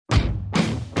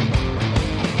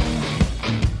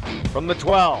From the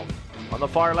 12, on the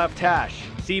far left hash,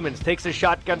 Siemens takes a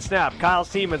shotgun snap. Kyle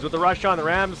Siemens with the rush on. The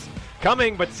Rams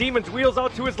coming, but Siemens wheels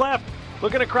out to his left.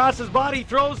 Looking across his body,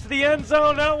 throws to the end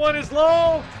zone. That one is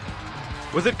low.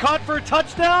 Was it caught for a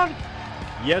touchdown?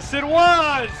 Yes, it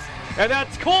was. And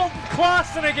that's Colton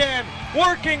Clausen again,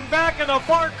 working back in the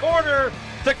far corner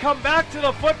to come back to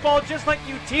the football just like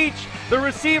you teach the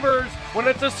receivers when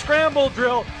it's a scramble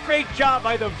drill. Great job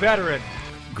by the veteran.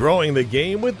 Growing the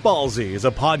Game with Ballsy is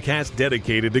a podcast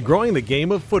dedicated to growing the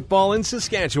game of football in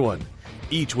Saskatchewan.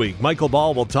 Each week, Michael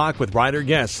Ball will talk with rider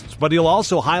guests, but he'll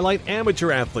also highlight amateur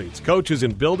athletes, coaches,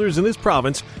 and builders in this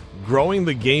province growing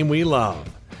the game we love.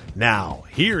 Now,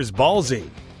 here's Ballsy.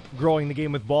 Growing the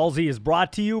Game with Ballsy is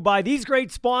brought to you by these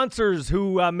great sponsors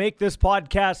who make this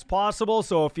podcast possible.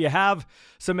 So if you have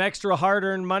some extra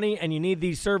hard-earned money and you need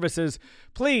these services,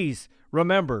 please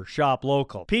remember, shop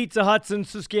local. Pizza Huts in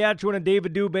Saskatchewan and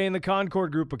David Dubé and the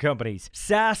Concord Group of Companies.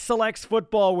 SAS Selects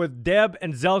Football with Deb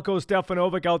and Zelko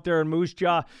Stefanovic out there in Moose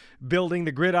Jaw, building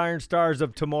the gridiron stars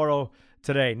of tomorrow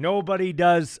today. Nobody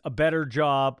does a better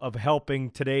job of helping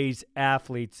today's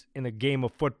athletes in the game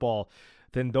of football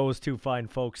than those two fine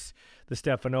folks, the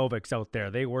Stefanovics out there.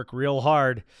 They work real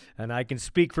hard, and I can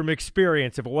speak from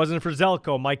experience. If it wasn't for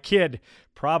Zelko, my kid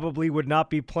probably would not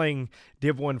be playing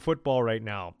Div 1 football right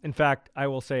now. In fact, I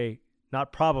will say,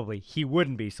 not probably, he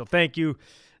wouldn't be. So thank you,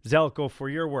 Zelko, for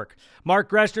your work. Mark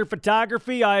Greshner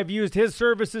Photography. I have used his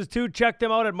services too. Check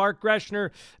them out at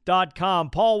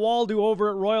markgreshner.com. Paul Waldo over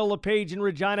at Royal LePage in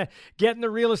Regina, getting the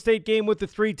real estate game with the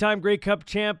three-time Grey Cup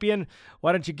champion.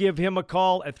 Why don't you give him a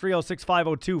call at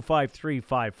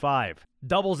 306-502-5355.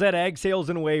 Double Z Ag Sales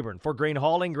in Weyburn. For grain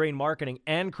hauling, grain marketing,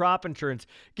 and crop insurance,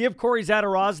 give Corey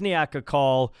Zadarozniak a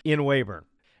call in Weyburn.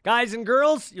 Guys and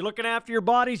girls, you're looking after your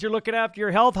bodies, you're looking after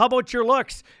your health. How about your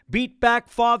looks? Beat back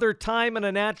father time in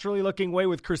a naturally looking way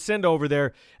with Crescendo over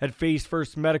there at Face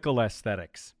First Medical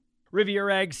Aesthetics.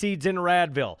 Riviera Ag Seeds in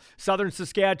Radville, Southern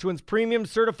Saskatchewan's premium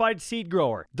certified seed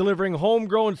grower, delivering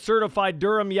homegrown certified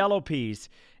Durham yellow peas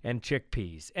and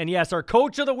chickpeas. And yes, our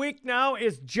coach of the week now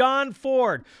is John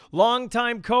Ford,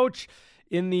 longtime coach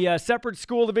in the separate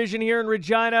school division here in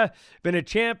Regina, been a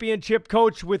championship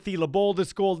coach with the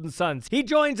Leboldus Golden Suns. He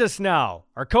joins us now,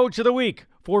 our coach of the week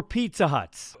for Pizza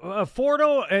Huts.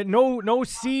 Fordo, no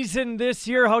season this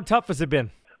year. How tough has it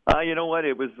been? You know what?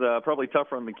 It was probably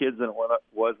tougher on the kids than it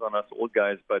was on us old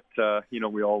guys, but,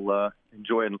 we all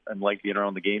enjoy and like being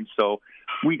around the game. So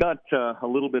we got a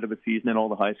little bit of a season in all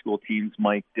the high school teams.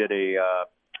 Mike did a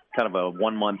kind of a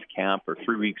 1-month camp or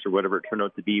 3 weeks or whatever it turned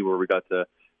out to be, where we got to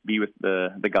be with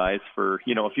the guys for, a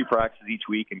few practices each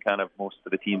week, and kind of most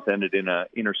of the teams ended in a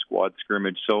inter-squad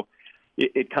scrimmage. So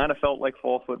it kind of felt like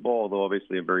fall football, although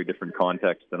obviously a very different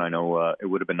context. And I know it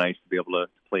would have been nice to be able to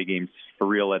play games for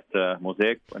real at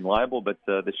Mosaic and Liable, but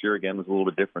this year again was a little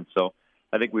bit different. So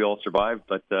I think we all survived,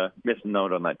 but missing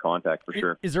out on that contact for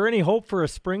sure. Is there any hope for a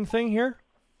spring thing here?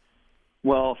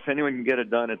 Well, if anyone can get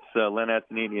it done, it's Len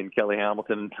Antonini and Kelly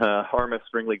Hamilton. Harmouth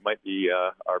Spring League might be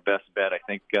our best bet. I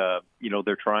think,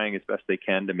 they're trying as best they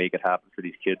can to make it happen for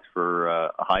these kids for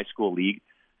a high school league.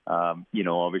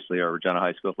 Obviously our Regina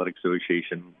High School Athletic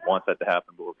Association wants that to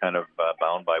happen, but we're kind of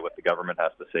bound by what the government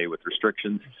has to say with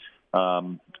restrictions.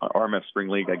 RMF Spring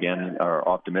League, again, are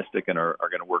optimistic and are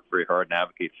going to work very hard and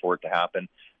advocate for it to happen.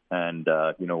 And,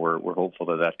 we're hopeful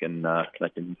that can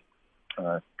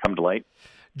come to light.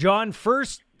 John,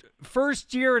 first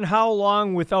year and how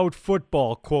long without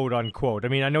football, quote unquote? I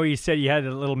mean, I know you said you had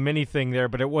a little mini thing there,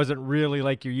 but it wasn't really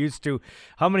like you're used to.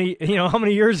 How many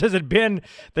years has it been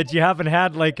that you haven't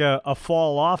had like a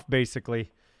fall off, basically?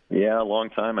 Yeah, a long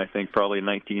time. I think probably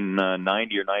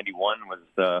 1990 or 91 was.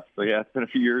 So yeah, it's been a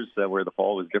few years where the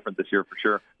fall was different this year for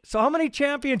sure. So how many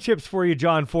championships for you,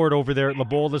 John Ford, over there at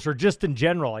Leboldus, or just in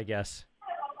general, I guess?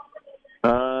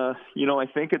 I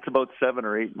think it's about 7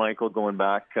 or 8, Michael, going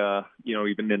back,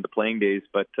 even into playing days.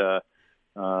 But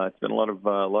it's been a lot of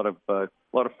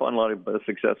fun, a lot of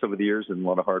success over the years, and a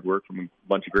lot of hard work from a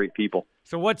bunch of great people.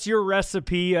 So, what's your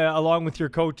recipe, along with your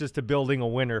coaches, to building a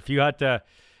winner? If you had to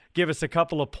give us a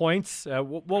couple of points,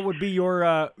 what would be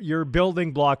your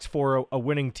building blocks for a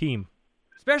winning team,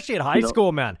 especially at high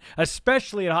school, man?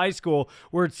 Especially at high school,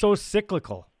 where it's so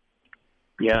cyclical.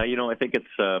 Yeah, I think it's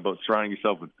about surrounding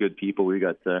yourself with good people. We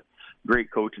got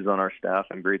great coaches on our staff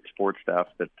and great support staff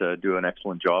that do an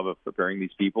excellent job of preparing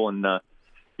these people. And,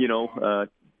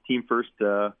 team first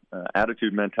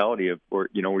attitude mentality of, where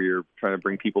you're trying to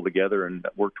bring people together and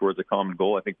work towards a common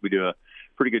goal. I think we do a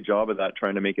pretty good job of that,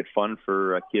 trying to make it fun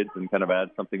for kids and kind of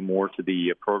add something more to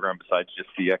the program besides just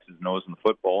the X's and O's in the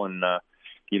football. And,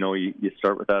 you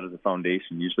start with that as a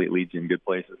foundation. Usually it leads you in good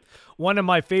places. One of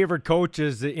my favorite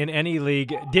coaches in any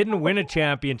league didn't win a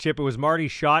championship. It was Marty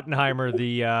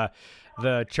Schottenheimer,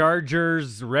 the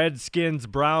Chargers, Redskins,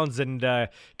 Browns, and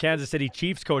Kansas City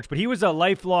Chiefs coach. But he was a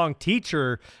lifelong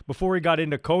teacher before he got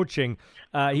into coaching.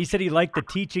 He said he liked the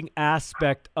teaching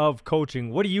aspect of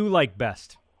coaching. What do you like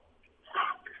best?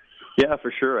 Yeah,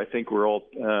 for sure. I think we're all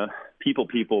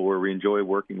people where we enjoy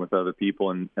working with other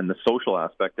people and the social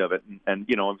aspect of it. And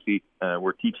obviously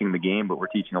we're teaching the game, but we're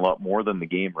teaching a lot more than the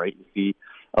game, right? You see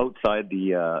outside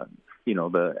the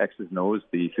X's and O's,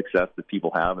 the success that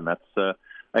people have. And that's,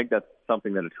 I think that's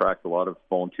something that attracts a lot of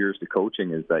volunteers to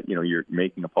coaching is that, you're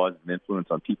making a positive influence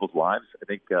on people's lives. I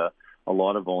think a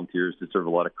lot of volunteers deserve a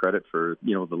lot of credit for,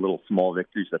 the little small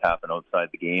victories that happen outside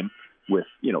the game with,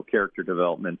 character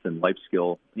development and life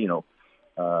skill,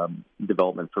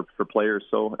 development for players.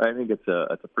 So I think it's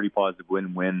a pretty positive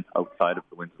win-win outside of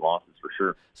the wins and losses for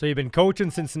sure. So you've been coaching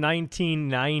since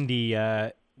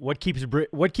 1990. What keeps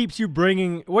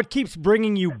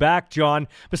bringing you back, John?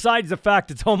 Besides the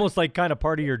fact it's almost like kind of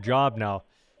part of your job now.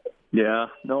 Yeah,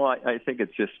 no, I think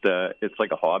it's just it's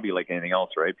like a hobby, like anything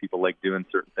else, right? People like doing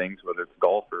certain things, whether it's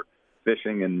golf or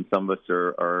fishing, and some of us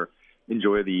are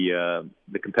enjoy the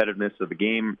competitiveness of the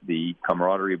game, the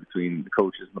camaraderie between the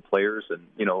coaches and the players, and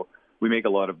we make a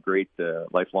lot of great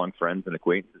lifelong friends and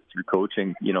acquaintances through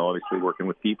coaching. Obviously working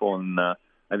with people, and I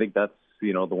think that's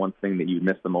the one thing that you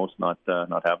miss the most, not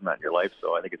having that in your life.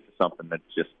 So I think it's just something that's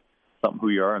just something who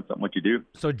you are and something what you do.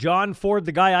 So John Ford,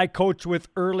 the guy I coached with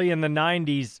early in the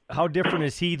 90s, how different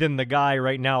is he than the guy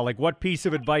right now? Like, what piece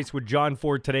of advice would John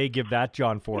Ford today give that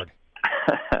John Ford?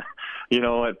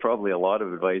 Probably a lot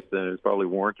of advice that is probably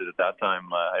warranted at that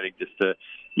time. I think just to,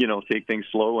 take things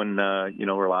slow and,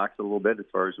 relax a little bit as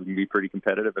far as we can be pretty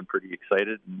competitive and pretty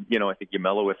excited. And, I think you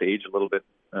mellow with age a little bit,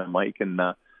 Mike. And,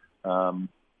 I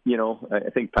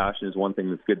think passion is one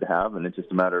thing that's good to have, and it's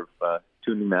just a matter of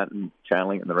tuning that and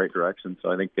channeling it in the right direction.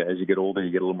 So I think as you get older,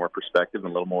 you get a little more perspective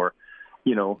and a little more,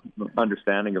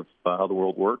 understanding of how the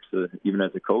world works, even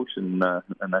as a coach, and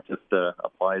that just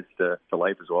applies to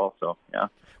life as well. So, yeah.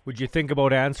 Would you think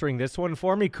about answering this one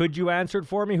for me? Could you answer it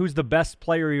for me? Who's the best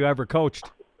player you ever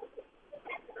coached?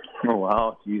 Oh,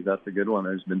 wow. Geez, that's a good one.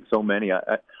 There's been so many.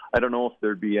 I don't know if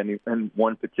there'd be any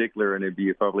one particular, and it'd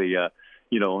be probably,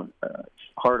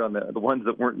 hard on the ones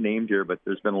that weren't named here, but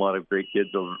there's been a lot of great kids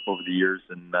over the years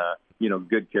and,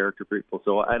 good character people.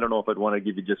 So I don't know if I'd want to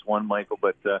give you just one, Michael,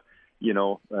 but,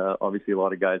 obviously a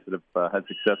lot of guys that have had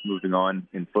success moving on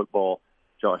in football.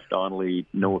 Josh Donnelly,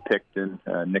 Noah Picton,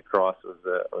 Nick Cross was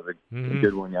a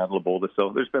good one, Yad Labolda.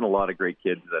 So there's been a lot of great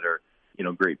kids that are,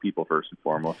 great people first and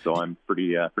foremost. So I'm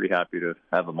pretty happy to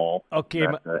have them all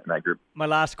in that group. My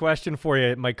last question for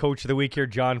you, my coach of the week here,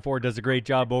 John Ford, does a great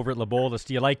job over at Labolda.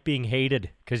 Do you like being hated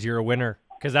because you're a winner?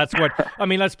 Because that's what,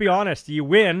 let's be honest, you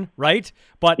win, right?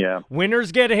 But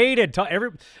winners get hated.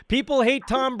 People hate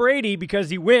Tom Brady because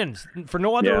he wins for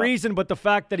no other reason but the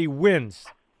fact that he wins.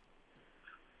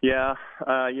 Yeah,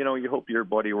 you hope your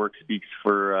body work speaks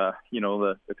for,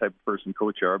 the type of person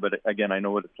coach you are. But again, I know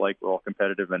what it's like. We're all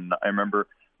competitive. And I remember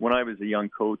when I was a young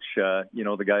coach,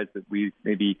 the guys that we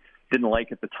maybe didn't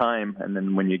like at the time. And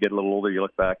then when you get a little older, you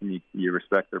look back and you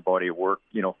respect their body of work.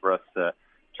 For us,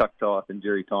 Chuck Toth and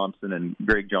Jerry Thompson and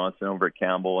Greg Johnson over at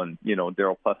Campbell and,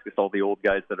 Daryl Puskas, all the old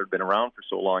guys that had been around for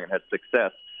so long and had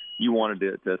success, you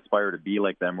wanted to aspire to be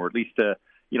like them, or at least to,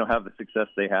 have the success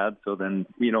they had. So then,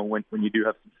 when you do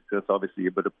have some success, obviously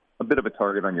a bit of a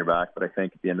target on your back. But I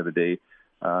think at the end of the day,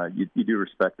 you do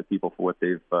respect the people for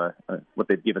what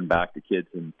they've given back to kids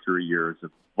in 3 years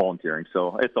of volunteering.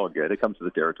 So it's all good. It comes to the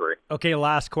territory. Okay,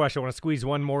 last question. I want to squeeze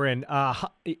one more in.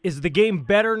 Is the game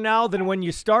better now than when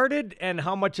you started? And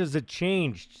how much has it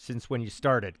changed since when you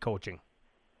started coaching?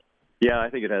 Yeah, I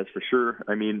think it has for sure.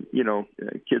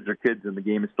 Kids are kids and the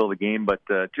game is still the game, but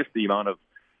just the amount of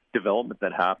development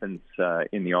that happens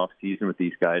in the off season with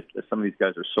these guys. Some of these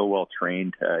guys are so well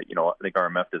trained. I think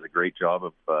RMF does a great job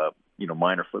of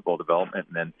minor football development,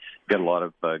 and then get a lot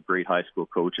of great high school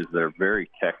coaches that are very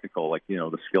technical. Like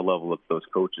the skill level of those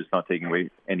coaches, not taking away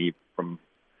any from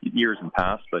years in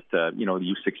past, but the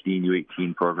U16,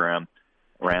 U18 program,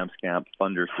 Rams camp,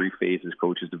 Thunder, 3 phases,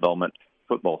 coaches development,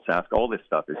 football, SASC, all this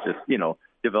stuff is just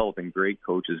developing great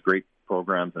coaches, great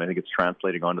programs, and I think it's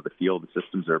translating onto the field. The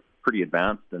systems are pretty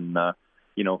advanced, and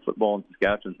football in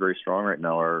Saskatchewan is very strong right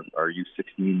now. Our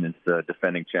U16 is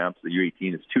defending champs. The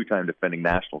U18 is 2-time defending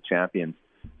national champions.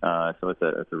 So it's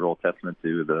a real testament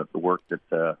to the work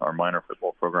that our minor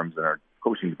football programs and our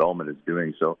coaching development is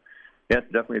doing. So yeah, it's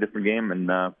definitely a different game, and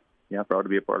proud to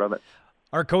be a part of it.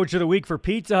 Our coach of the week for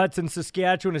Pizza Huts in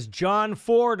Saskatchewan is John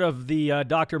Ford of the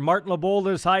Dr. Martin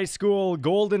Leboldes High School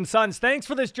Golden Suns. Thanks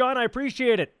for this, John. I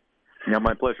appreciate it. Yeah,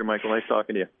 my pleasure, Michael. Nice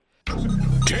talking to you.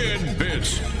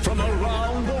 Tidbits from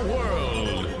around the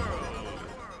world.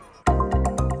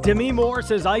 Demi Moore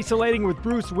says isolating with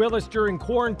Bruce Willis during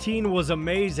quarantine was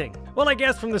amazing. Well, I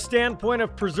guess from the standpoint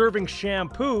of preserving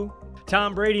shampoo,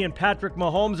 Tom Brady and Patrick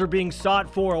Mahomes are being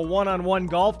sought for a one-on-one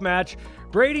golf match.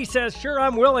 Brady says, sure,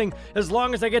 I'm willing, as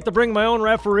long as I get to bring my own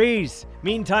referees.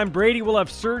 Meantime, Brady will have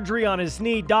surgery on his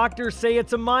knee. Doctors say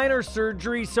it's a minor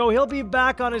surgery, so he'll be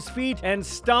back on his feet and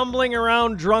stumbling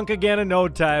around drunk again in no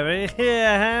time.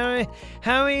 Yeah,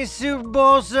 how many Super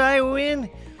Bowls did I win?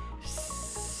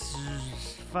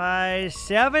 5,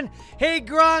 7? Hey,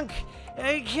 Gronk,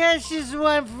 catch this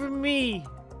one for me.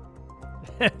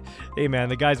 Hey, man,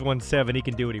 the guy's won 7. He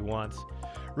can do what he wants.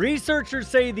 Researchers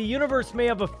say the universe may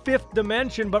have a 5th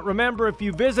dimension, but remember, if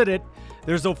you visit it,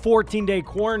 there's a 14-day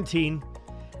quarantine.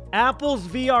 Apple's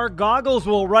VR goggles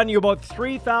will run you about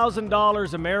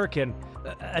 $3,000 American.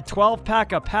 A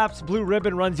 12-pack of Pabst Blue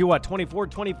Ribbon runs you, what, $24,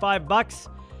 $25?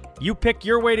 You pick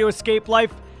your way to escape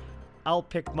life. I'll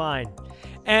pick mine.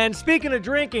 And speaking of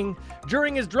drinking,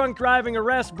 during his drunk driving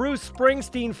arrest, Bruce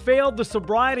Springsteen failed the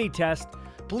sobriety test.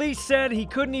 Police said he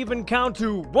couldn't even count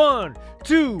to 1,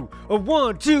 2,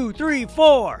 1, 2, 3,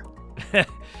 4.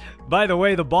 By the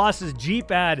way, the Boss's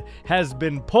Jeep ad has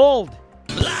been pulled.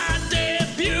 I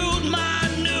debuted my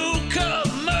new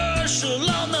commercial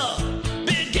on the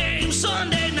big game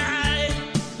Sunday night.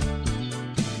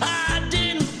 I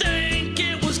didn't think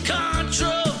it was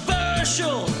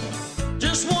controversial.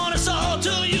 Just want us all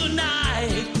to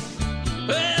unite.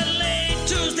 Well, late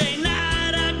Tuesday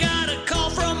night, I got a call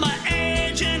from my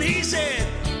agent. He said,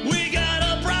 we got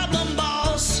a problem,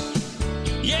 boss.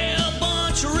 Yeah, a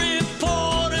bunch of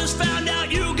reporters found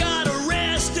out you got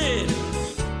arrested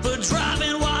for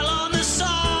driving while on the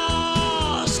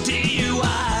sauce.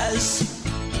 DUIs.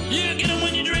 You get them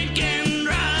when you drink and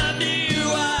drive.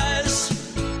 DUIs.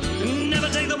 Never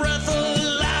take the breath of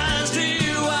lies.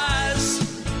 DUIs.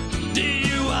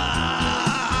 DUIs.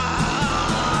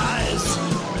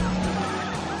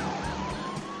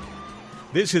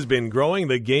 This has been Growing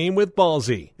the Game with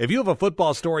Ballsy. If you have a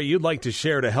football story you'd like to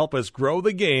share to help us grow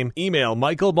the game, email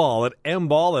Michael Ball at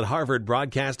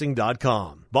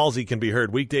mball@harvardbroadcasting.com. Ballsy can be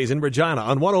heard weekdays in Regina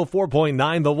on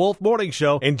 104.9 The Wolf Morning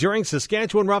Show and during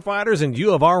Saskatchewan Roughriders and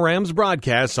U of R Rams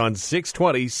broadcasts on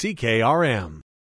 620 CKRM.